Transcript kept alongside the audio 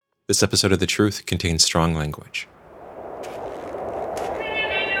This episode of The Truth contains strong language.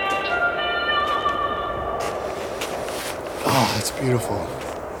 Oh, that's beautiful.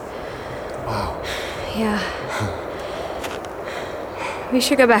 Wow. Yeah. We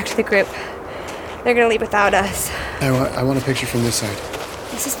should go back to the group. They're gonna leave without us. I want a picture from this side.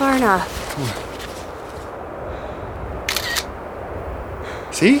 This is far enough. Come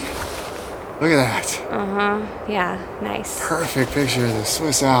on. See? Look at that. Uh-huh. Yeah, nice. Perfect picture of the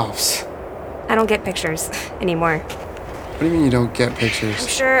Swiss Alps. I don't get pictures anymore. What do you mean you don't get I'm pictures?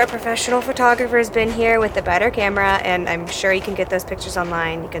 sure a professional photographer's been here with a better camera, and I'm sure you can get those pictures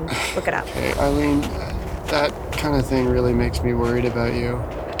online. You can look it up. Hey, Eileen, that kind of thing really makes me worried about you.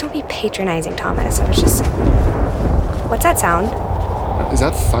 Don't be patronizing, Thomas. I was just... What's that sound? Is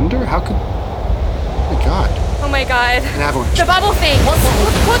that thunder? How could... Oh my god. Oh my god. An avalanche. The bubble thing!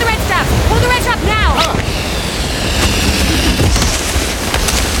 Pull the red strap! Pull the red strap now!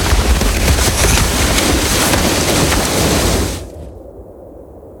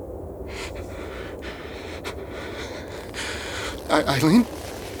 Eileen?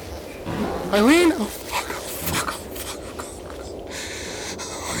 Eileen? Oh, fuck.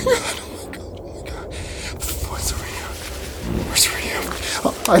 Oh, my God. Where's the radio?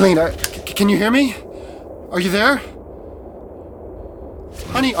 Oh, Eileen, can you hear me? Are you there?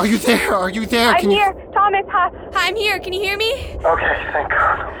 Honey, are you there? I'm here. Thomas, hi, I'm here. Can you hear me? Okay, thank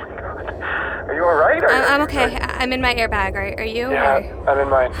God. Oh, my God. Are you all right? I'm okay. I'm in my airbag. Are you? Yeah, I'm in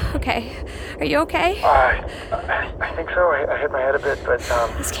mine. Okay. Are you okay? I think so. I hit my head a bit, but,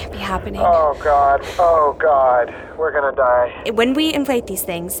 This can't be happening. Oh, God. We're gonna die. When we inflate these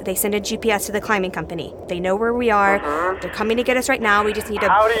things, they send a GPS to the climbing company. They know where we are. Mm-hmm. They're coming to get us right now. We just need to...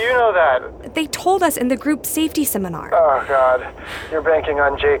 How do you know that? They told us in the group safety seminar. Oh, God. You're banking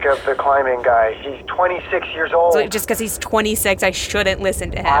on Jacob, the climbing guy. He's 26 years old. So just because he's 26, I shouldn't listen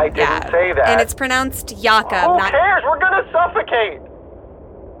to him. I didn't say that. And it's pronounced Jakob, Who not... cares? We're gonna suffocate.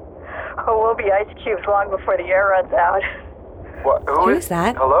 Oh, we'll be ice cubes long before the air runs out. What? Who is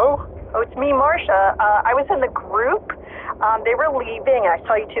that? Hello? Oh, it's me, Marcia. I was in the group. They were leaving. I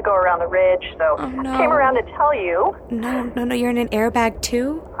saw you two go around the ridge, so Oh, no. I came around to tell you. No, you're in an airbag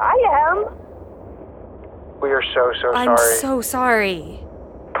too? I am. We are so sorry. I'm so sorry.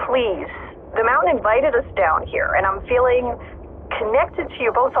 Please. The mountain invited us down here, and I'm feeling connected to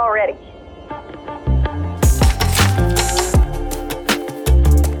you both already.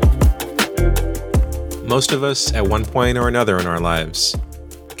 Most of us, at one point or another in our lives,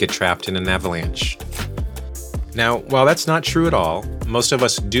 get trapped in an avalanche. Now, while that's not true at all, most of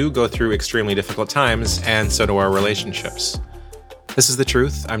us do go through extremely difficult times, and so do our relationships. This is The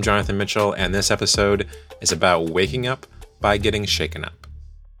Truth. I'm Jonathan Mitchell, and this episode is about waking up by getting shaken up.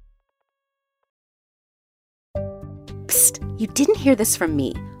 Psst, you didn't hear this from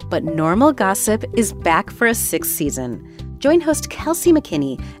me, but Normal Gossip is back for a 6th season. Join host Kelsey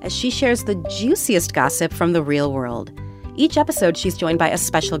McKinney as she shares the juiciest gossip from the real world. Each episode, she's joined by a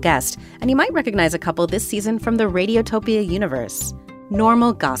special guest, and you might recognize a couple this season from the Radiotopia universe.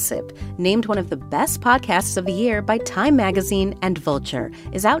 Normal Gossip, named one of the best podcasts of the year by Time Magazine and Vulture,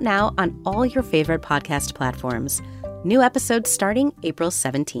 is out now on all your favorite podcast platforms. New episodes starting April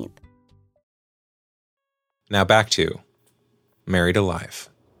 17th. Now back to Married Alive.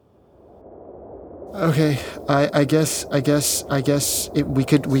 Okay, I guess we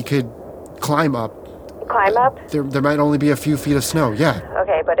could climb up. Climb up? There might only be a few feet of snow, yeah.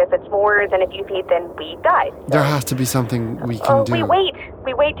 Okay, but if it's more than a few feet, then we die. There has to be something we can do. We wait.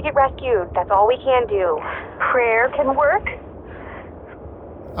 We wait to get rescued. That's all we can do. Prayer can work?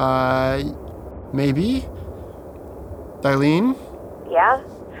 Maybe? Eileen? Yeah?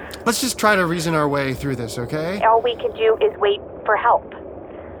 Let's just try to reason our way through this, okay? All we can do is wait for help.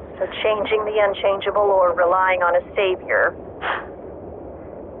 So changing the unchangeable or relying on a savior.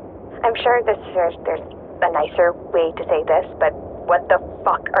 I'm sure there's a nicer way to say this, but what the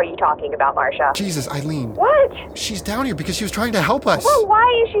fuck are you talking about, Marcia? Jesus, Eileen. What? She's down here because she was trying to help us. Well,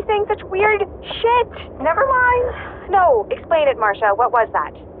 why is she saying such weird shit? Never mind. No, explain it, Marcia. What was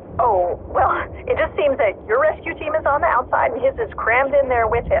that? Oh, well, it just seems that your rescue team is on the outside and his is crammed in there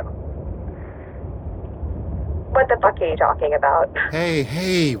with him. What the fuck are you talking about?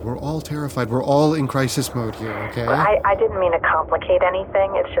 Hey, we're all terrified. We're all in crisis mode here, okay? I didn't mean to complicate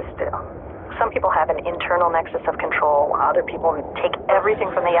anything. It's just some people have an internal nexus of control. Other people take everything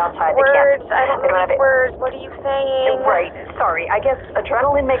from the outside. Words. I don't know words. What are you saying? Right. Sorry. I guess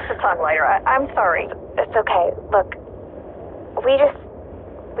adrenaline makes the tongue lighter. I'm sorry. It's okay. Look,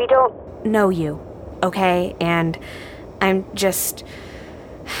 we don't know you, okay? And I'm just...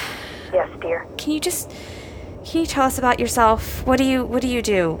 Yes, dear. Can you just Can you tell us about yourself? What do you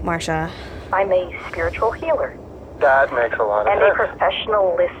do, Marcia? I'm a spiritual healer That makes a lot of and a sense.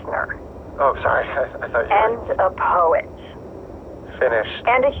 professional listener Oh, sorry. I thought you and a poet were finished.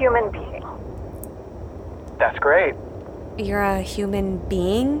 and a human being. That's great. You're a human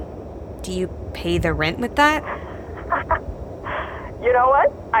being? Do you pay the rent with that? You know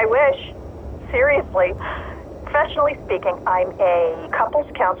what? I wish. Seriously. Professionally speaking, I'm a couples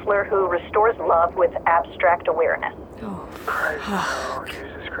counselor who restores love with abstract awareness. Christ. Oh,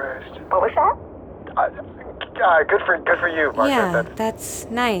 Jesus Christ. What was that? Good for you, Marcia. Yeah, that's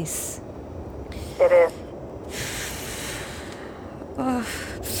nice. It is. Ugh.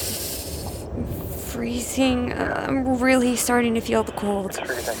 Freezing. I'm really starting to feel the cold. It's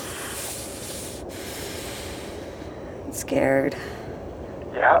freezing. I'm scared.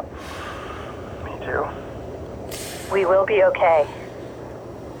 Yeah. Me too. We will be okay.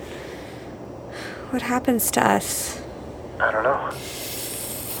 What happens to us? I don't know.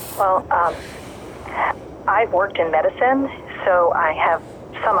 Well, I've worked in medicine, so I have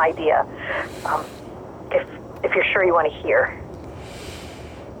some idea. If you're sure you want to hear.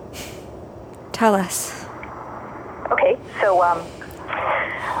 Tell us. Okay, so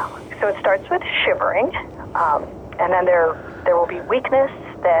it starts with shivering, and then there will be weakness,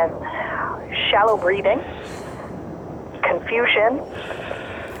 then shallow breathing, confusion,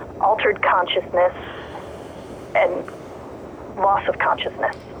 altered consciousness, and loss of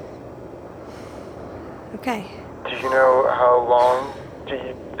consciousness. Okay. Do you know how long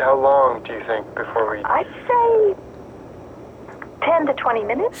do you think before we... I'd say 10 to 20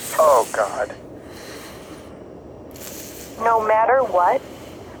 minutes. Oh, God. No matter what,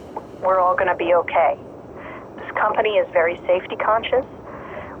 we're all going to be okay. This company is very safety conscious.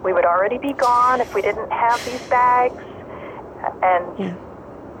 We would already be gone if we didn't have these bags. And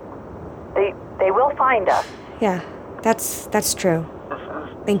they will find us. Yeah, that's true.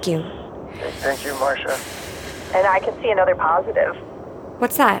 Thank you. Thank you, Marcia. And I can see another positive.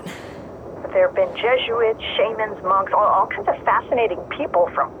 What's that? There have been Jesuits, shamans, monks, all kinds of fascinating people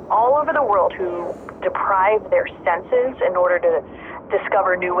from all over the world who deprive their senses in order to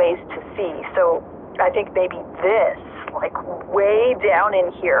discover new ways to see. So I think maybe this, like way down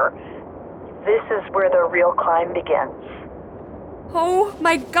in here, this is where the real climb begins. Oh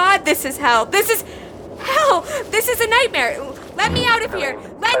my God, this is hell. This is hell. This is a nightmare. Let me out of here.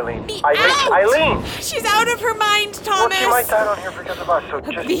 Let me out. Eileen! She's out of her mind, Well, Thomas. she might die down here because of us, so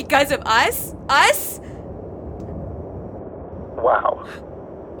just... Because of us? Us? Wow.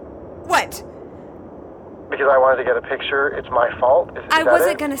 What? Because I wanted to get a picture, it's my fault? I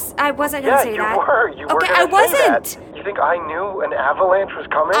wasn't gonna say that. You were Okay, gonna I say wasn't. that. You think I knew an avalanche was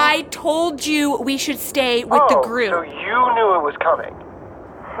coming? I told you we should stay with the group. So you knew it was coming.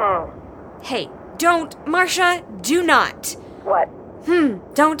 Hey, don't, Marcia, do not. What?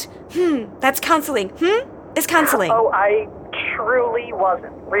 Don't, that's counseling. Is counseling. Oh, I truly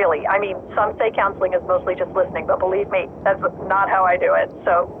wasn't, really. I mean, some say counseling is mostly just listening, but believe me, that's not how I do it,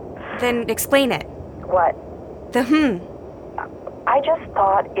 so... Then explain it. What? The I just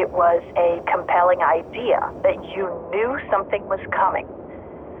thought it was a compelling idea that you knew something was coming.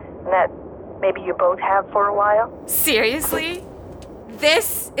 And that maybe you both have for a while. Seriously?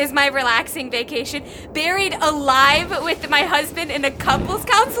 This is my relaxing vacation? Buried alive with my husband and a couples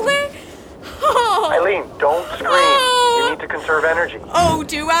counselor? Oh. Eileen, don't scream. Oh. You need to conserve energy. Oh,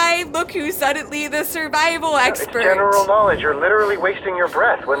 do I? Look who's suddenly the survival expert. It's general knowledge. You're literally wasting your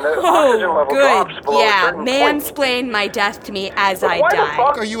breath when the oxygen level good. drops below a certain point. Mansplain my death to me as I Why die. the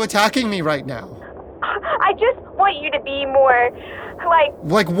fuck are you attacking me right now? I just want you to be more, like...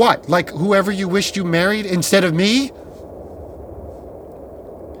 Like what? Like whoever you wished you married instead of me?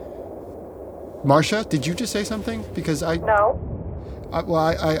 Marcia, did you just say something? Because No.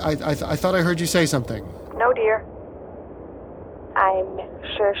 I thought I heard you say something. No, dear. I'm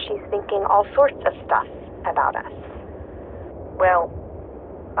sure she's thinking all sorts of stuff about us. Well,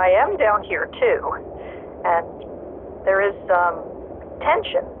 I am down here, too. And there is,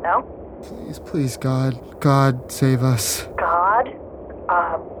 tension, no? Please, God, save us. God?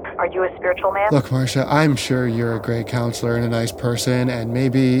 Are you a spiritual man? Look, Marcia, I'm sure you're a great counselor and a nice person, and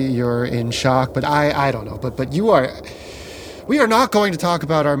maybe you're in shock, but I don't know. But you are... We are not going to talk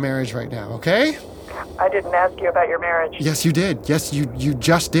about our marriage right now, okay? I didn't ask you about your marriage. Yes, you did. Yes, you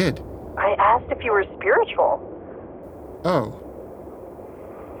just did. I asked if you were spiritual. Oh.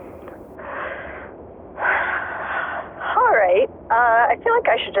 All right. I feel like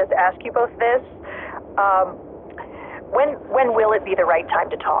I should just ask you both this. When will it be the right time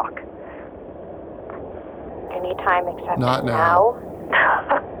to talk? Anytime except Not now.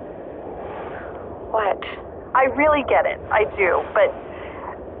 What? I really get it. I do. But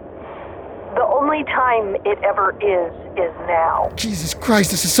the only time it ever is now. Jesus Christ,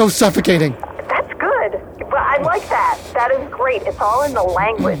 this is so suffocating. That's good. But I like that. That is great. It's all in the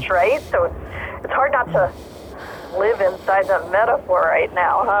language, right? So it's hard not to live inside that metaphor right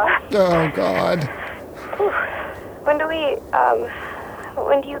now, huh? Oh, God. When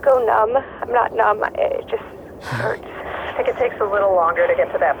do you go numb? I'm not numb. It just hurts. I think it takes a little longer to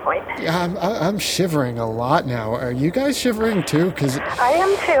get to that point. Yeah, I'm shivering a lot now. Are you guys shivering too? Because I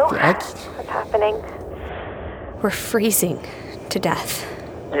am too. What's happening? We're freezing to death.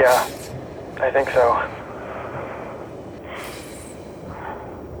 Yeah, I think so.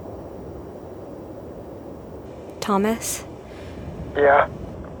 Thomas, Yeah?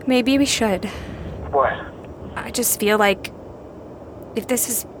 maybe we should. What? I just feel like if this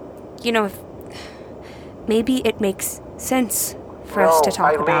is, if maybe it makes sense for us to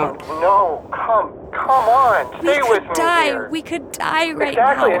talk Eileen, about. No, come on, stay with me here. We could die right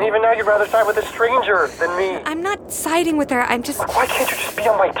Exactly, now. and even now you'd rather side with a stranger than me. I'm not siding with her. I'm just... Why can't you just be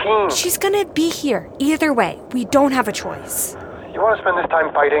on my team? She's gonna be here. Either way, we don't have a choice. You want to spend this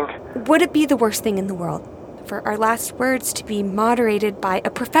time fighting? Would it be the worst thing in the world for our last words to be moderated by a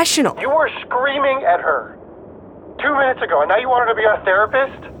professional? You were screaming at her 2 minutes ago, and now you want her to be our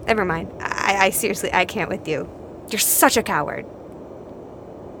therapist? Never mind. I seriously, I can't with you. You're such a coward.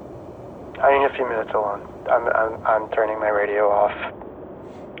 I need a few minutes alone. I'm turning my radio off.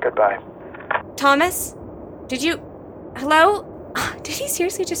 Goodbye. Thomas? Did you... Hello? Did he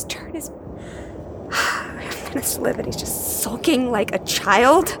seriously just turn his... live and he's just sulking like a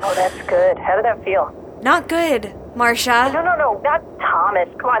child? Oh, that's good. How did that feel? Not good, Marcia. No, not Thomas.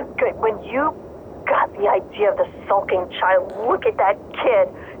 Come on, good. When you got the idea of the sulking child, look at that kid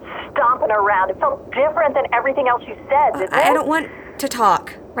stomping around. It felt different than everything else you said, didn't it? I don't want to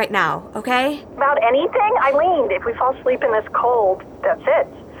talk right now, okay? About anything? Eileen, if we fall asleep in this cold, that's it.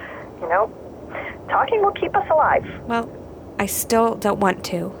 Talking will keep us alive. Well, I still don't want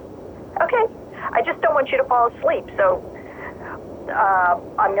to. Okay. I just don't want you to fall asleep, so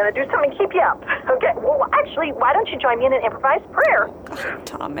I'm going to do something to keep you up. Okay, well, actually, why don't you join me in an improvised prayer? God,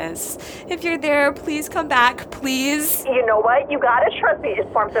 Thomas, if you're there, please come back, please. You know what? You got to trust me. It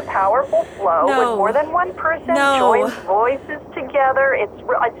forms a powerful flow No. when more than one person No. joins voices together.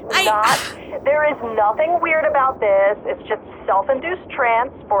 There is nothing weird about this. It's just self-induced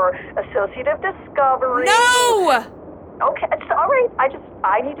trance for associative discovery. No! Okay, it's all right.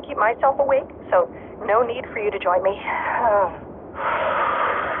 I need to keep myself awake, so no need for you to join me.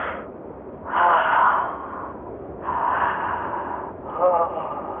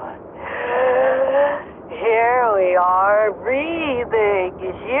 Here we are breathing.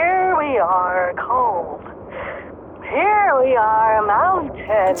 Here we are cold. Here we are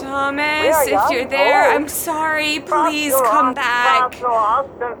mountain. Thomas, if you're there, I'm sorry. Please come back. Frost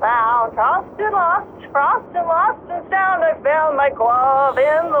and lost and found. Frost and lost and found. I found my glove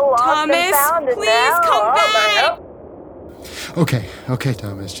in the lost Thomas, and found. And please now come I'm back. Okay,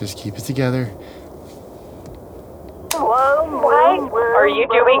 Thomas, just keep it together. Why are you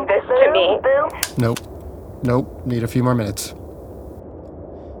doing this to me? Nope, need a few more minutes.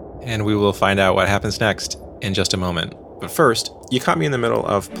 And we will find out what happens next in just a moment. But first, you caught me in the middle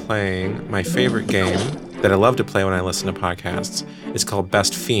of playing my favorite game that I love to play when I listen to podcasts. It's called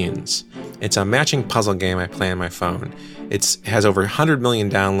Best Fiends. It's a matching puzzle game I play on my phone. It has over 100 million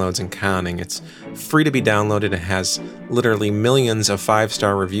downloads and counting. It's free to be downloaded. It has literally millions of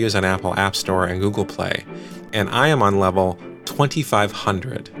 5-star reviews on Apple App Store and Google Play. And I am on level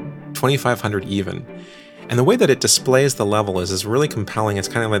 2,500 even. And the way that it displays the level is really compelling. It's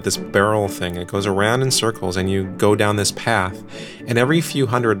kind of like this barrel thing. It goes around in circles and you go down this path. And every few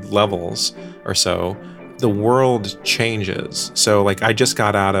hundred levels or so, the world changes. So like I just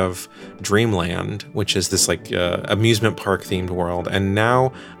got out of Dreamland, which is this like amusement park themed world. And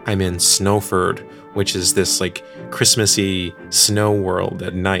now I'm in Snowford, which is this like Christmassy snow world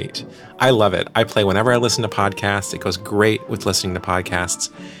at night. I love it. I play whenever I listen to podcasts. It goes great with listening to podcasts.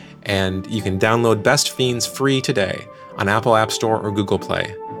 And you can download Best Fiends free today on Apple App Store or Google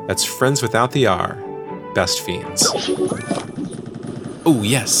Play. That's Friends Without the R, Best Fiends. Oh,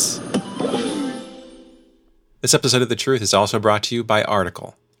 yes. This episode of The Truth is also brought to you by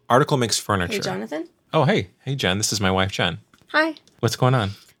Article. Article makes furniture. Hey, Jonathan. Oh, hey. Hey, Jen. This is my wife, Jen. Hi. What's going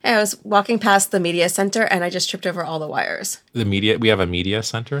on? Hey, I was walking past the media center and I just tripped over all the wires. We have a media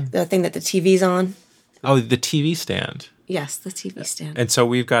center? The thing that the TV's on. Oh, the TV stand. Yes, the TV stand. And so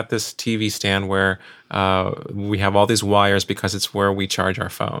we've got this TV stand where we have all these wires because it's where we charge our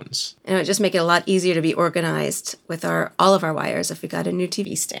phones. And it would just make it a lot easier to be organized with all of our wires if we got a new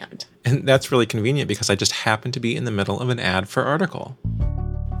TV stand. And that's really convenient because I just happen to be in the middle of an ad for Article.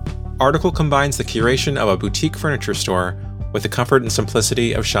 Article combines the curation of a boutique furniture store with the comfort and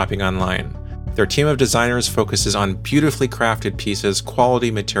simplicity of shopping online. Their team of designers focuses on beautifully crafted pieces,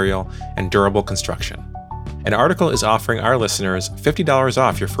 quality material, and durable construction. An Article is offering our listeners $50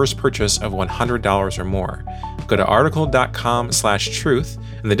 off your first purchase of $100 or more. Go to article.com/truth,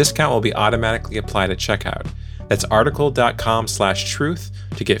 and the discount will be automatically applied at checkout. That's article.com/truth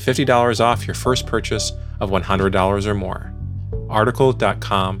to get $50 off your first purchase of $100 or more.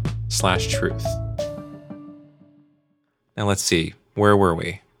 article.com/truth. Now let's see, where were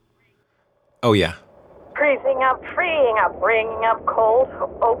we? Oh yeah. Freezing up, freeing up, bringing up cold.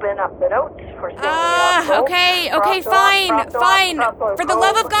 Open up the notes for singing up cold. Okay, fine. For the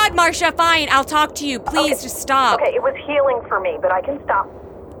love of God, Marcia, fine. I'll talk to you. Please, just stop. Okay, it was healing for me, but I can stop.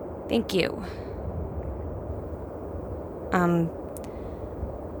 Thank you.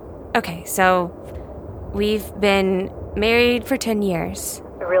 Okay, so we've been married for 10 years.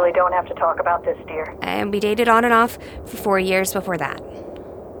 We really don't have to talk about this, dear. And we dated on and off for 4 years before that.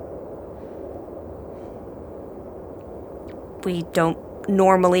 We don't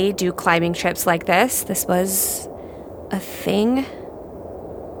normally do climbing trips like this. This was a thing.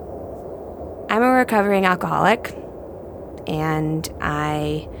 I'm a recovering alcoholic, and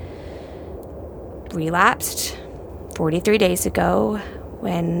I relapsed 43 days ago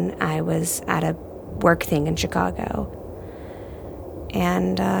when I was at a work thing in Chicago.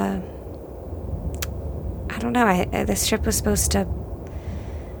 And, I don't know, this trip was supposed to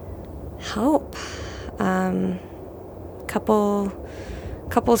help.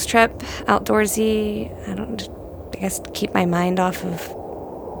 Couples trip, outdoorsy. I guess keep my mind off of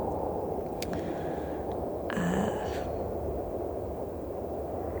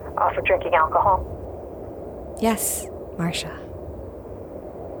drinking alcohol. Yes, Marcia.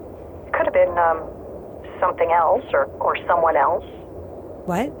 It could have been something else or someone else.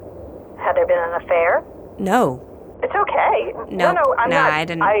 What? Had there been an affair? No. It's okay. No, I'm not. I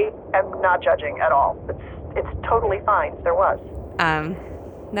didn't. I am not judging at all. It's totally fine. There was.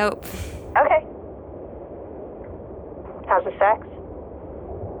 Nope. Okay. How's the sex?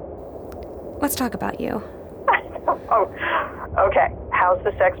 Let's talk about you. Oh, okay. How's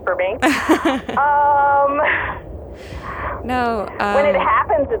the sex for me? No. When it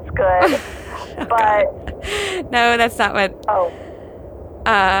happens, it's good. But no, that's not what. Oh.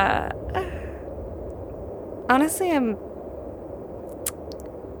 Honestly,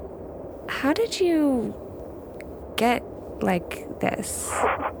 how did you get like this?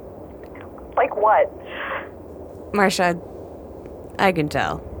 Like what? Marcia, I can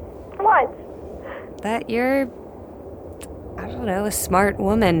tell. What? That you're, I don't know, a smart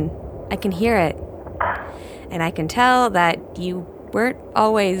woman. I can hear it. And I can tell that you weren't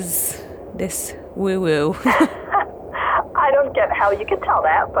always this woo-woo. I don't get how you could tell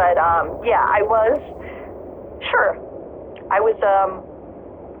that, but yeah, I was. Sure. I was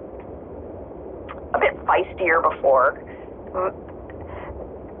a bit feistier before.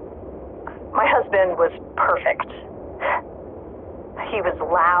 My husband was perfect. He was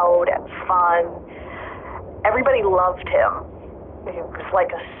loud and fun. Everybody loved him. He was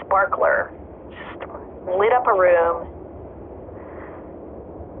like a sparkler. Just lit up a room.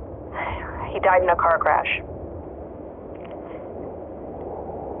 He died in a car crash.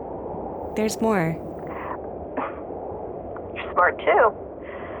 There's more. You're smart too.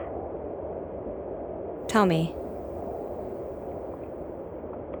 Tell me.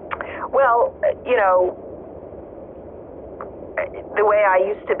 Well, you know, the way I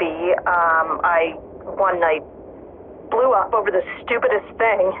used to be, I one night blew up over the stupidest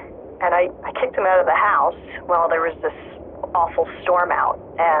thing, and I kicked him out of the house while there was this awful storm out,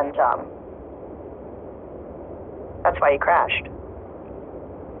 and that's why he crashed.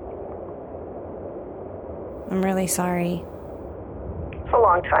 I'm really sorry. It's a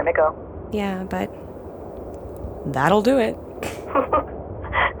long time ago. Yeah, but that'll do it.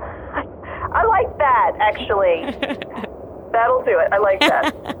 I like that, actually. That'll do it. I like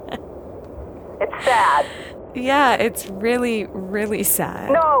that. It's sad. Yeah, it's really, really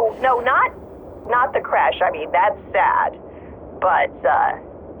sad. No, not the crash. I mean, that's sad. But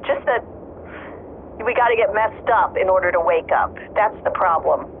just that we got to get messed up in order to wake up. That's the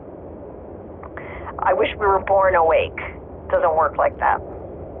problem. I wish we were born awake. Doesn't work like that.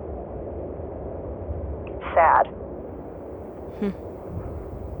 Sad.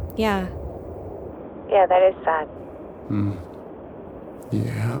 Yeah. Yeah, that is sad.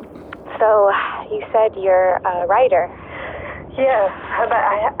 Yeah. So, you said you're a writer. Yeah, but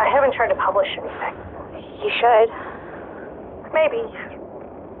I haven't tried to publish anything. You should. Maybe.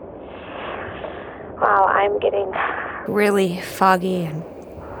 Wow, I'm getting... Really foggy and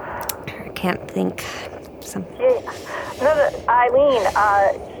I can't think. Yeah. No, Eileen,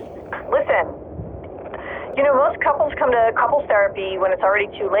 listen. You know, most couples come to couples therapy when it's already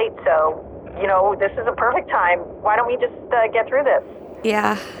too late, so, you know, this is a perfect time. Why don't we just get through this?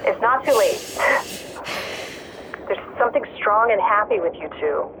 Yeah. It's not too late. There's something strong and happy with you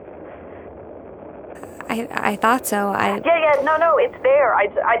two. I thought so. Yeah, no, it's there. I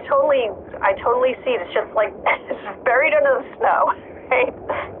totally see it. It's just like, it's buried under the snow, right?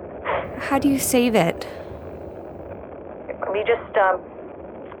 How do you save it? We just,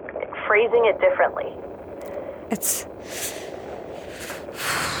 phrasing it differently.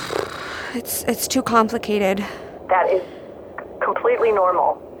 It's too complicated. That is completely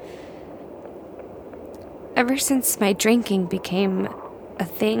normal. Ever since my drinking became a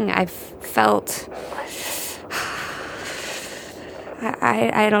thing, I've felt...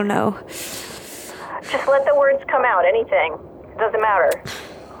 I don't know. Just let the words come out, anything. It doesn't matter.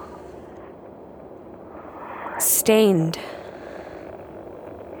 Stained.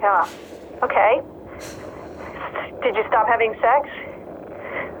 Yeah. Okay. Did you stop having sex?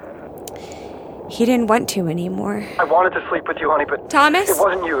 He didn't want to anymore. I wanted to sleep with you, honey, but Thomas, it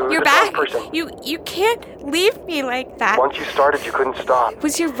wasn't you. It was you're a back. third person. You can't leave me like that. Once you started, you couldn't stop.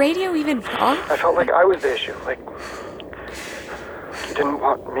 Was your radio even off? I felt like I was the issue. Like you didn't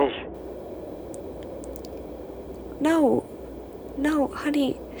want me. No,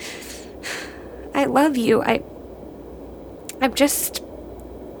 honey. I love you.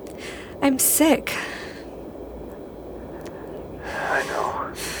 I'm sick. I know.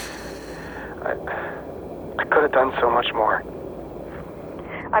 I could have done so much more.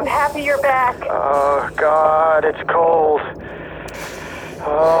 I'm happy you're back. Oh, God, it's cold.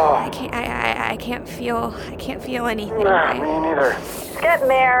 Oh. I can't feel anything. Nah, me neither. It's getting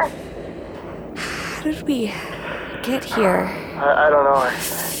there. How did we get here? I don't know.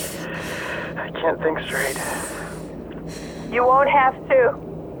 I can't think straight. You won't have to.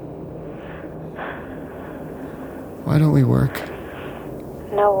 Why don't we work?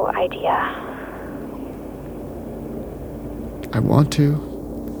 No idea. I want to.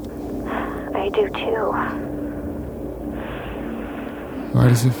 I do too. Why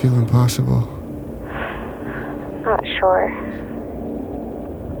does it feel impossible? Not sure.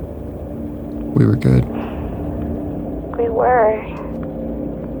 We were good. We were.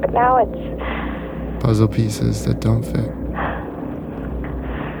 But now it's... Puzzle pieces that don't fit.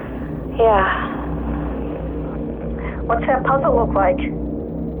 Yeah. What's that puzzle look like?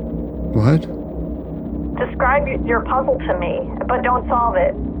 What? Describe your puzzle to me, but don't solve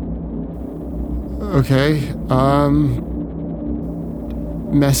it. Okay,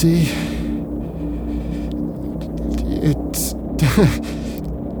 messy. It's...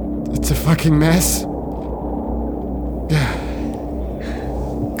 it's a fucking mess.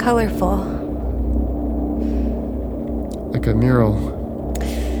 Colorful. Like a mural.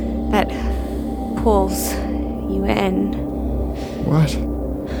 That pulls you in. What?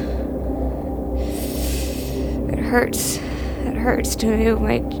 It hurts. It hurts to move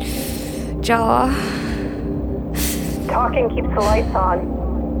my jaw. Talking keeps the lights on.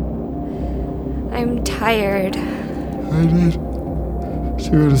 I'm tired. I need to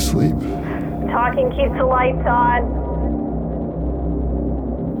go to sleep. Talking keeps the lights on.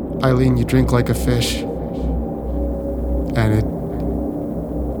 Eileen, you drink like a fish. And it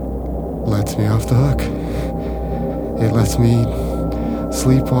lets me off the hook. It lets me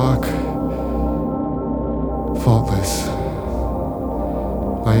sleepwalk. Faultless.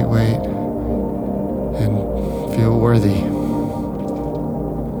 Lightweight. And feel worthy.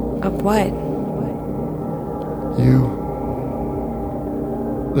 Of what? You.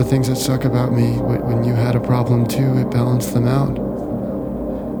 The things that suck about me, when you had a problem too, it balanced them out.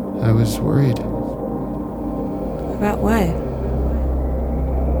 I was worried. About what?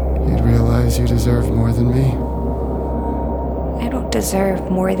 You'd realize you deserve more than me. I don't deserve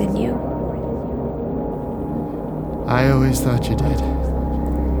more than you. I always thought you did.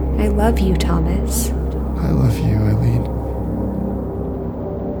 I love you, Thomas. I love you, Eileen.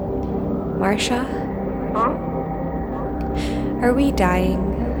 Marsha? Huh? Are we dying?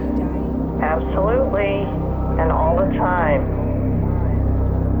 Absolutely. And all the time.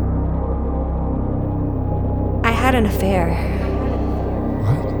 I had an affair.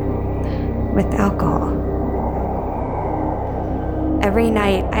 What? With alcohol. Every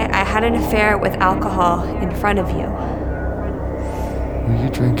night, I had an affair with alcohol in front of you. Were you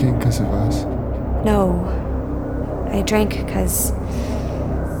drinking because of us? No. I drank because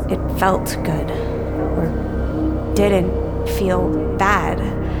it felt good. Or didn't feel bad.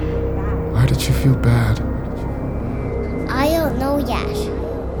 Why did you feel bad? I don't know yet.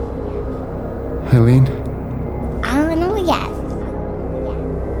 Eileen? I don't know yet.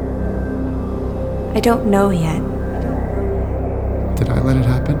 I don't know yet. Did I let it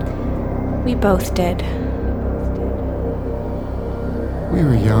happen? We both did. We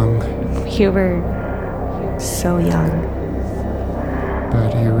were young, You were so young.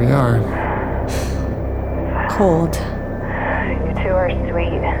 but here we are. Cold. You two are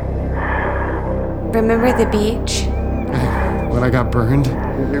sweet. Remember the beach? When I got burned.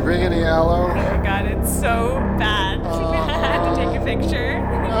 Did you bring any aloe? Oh my god, it's so bad. I had to take a picture.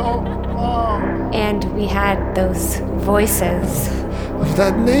 And we had those voices. Of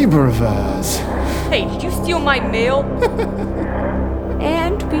that neighbor of ours. Hey, did you steal my mail?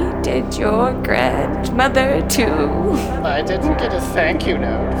 And we did your grandmother too. I didn't get a thank you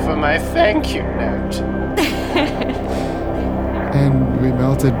note for my thank you note. And we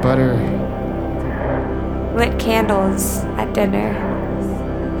melted butter. Lit candles at dinner.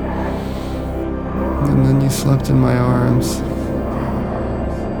 And then you slept in my arms.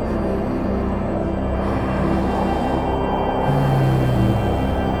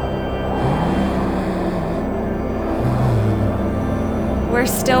 We're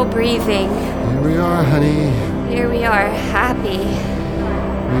still breathing. Here we are, honey. Here we are, happy.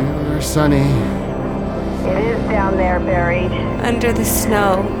 We are sunny. It is down there, buried. Under the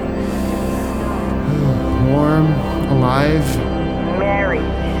snow. Warm, alive. Married.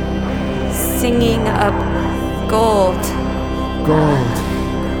 Singing up gold. Gold.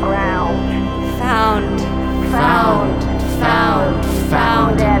 Ground. Found. Found. Found.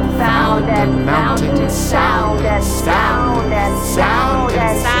 Found and found and mountain sound and sound and sound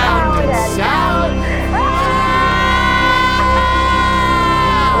and sound and sound.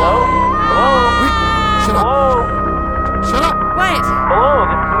 Hello? Hello? Wait, shut up. Hello? Shut up. What? Hello,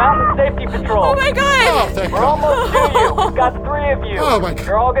 this is Mountain Safety Patrol. Oh my god! Oh, thank We're God. almost to you. We've got 3 of you. Oh my God.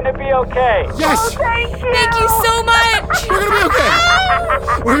 You're all gonna be okay. Yes! Thank you. Thank you so much! We're gonna be okay!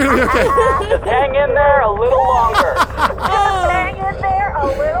 We're gonna be okay! Just hang in there a little longer. Hang in there a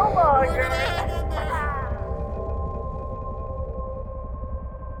little longer.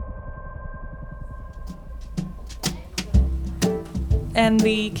 And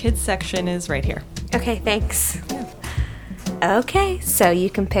the kids section is right here. Okay, thanks. Okay, so you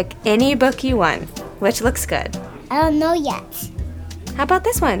can pick any book you want, which looks good. I don't know yet. How about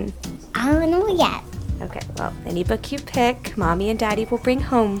this one? I don't know yet. Okay, well, any book you pick, Mommy and Daddy will bring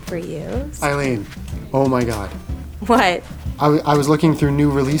home for you. Eileen, oh my God. What? I was looking through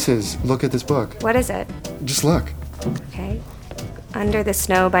new releases. Look at this book. What is it? Just look. Okay. Under the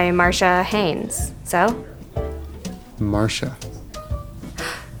Snow by Marcia Haynes. So? Marcia.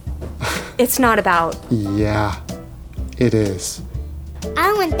 It's not about... Yeah, it is.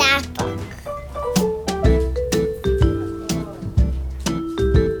 I want that book.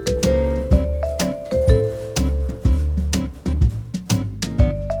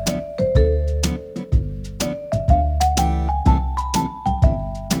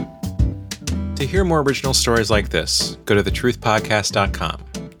 To hear more original stories like this, go to thetruthpodcast.com.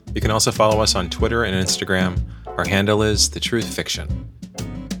 You can also follow us on Twitter and Instagram. Our handle is The Truth Fiction.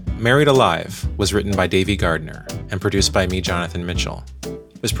 Married Alive was written by Davy Gardner and produced by me, Jonathan Mitchell.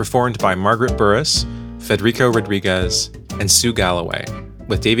 It was performed by Margaret Burris, Federico Rodriguez, and Sue Galloway,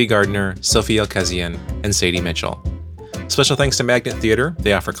 with Davy Gardner, Sophie Elkezian, and Sadie Mitchell. Special thanks to Magnet Theater.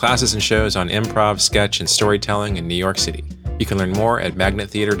 They offer classes and shows on improv, sketch, and storytelling in New York City. You can learn more at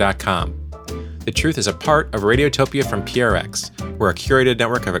magnettheater.com. The Truth is a part of Radiotopia from PRX. We're a curated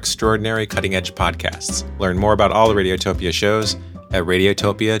network of extraordinary cutting-edge podcasts. Learn more about all the Radiotopia shows at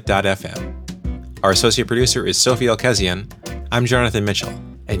radiotopia.fm. Our associate producer is Sophie Elkezian. I'm Jonathan Mitchell,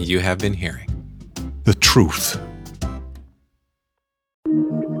 and you have been hearing The Truth.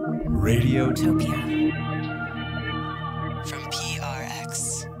 Radiotopia. From PRX.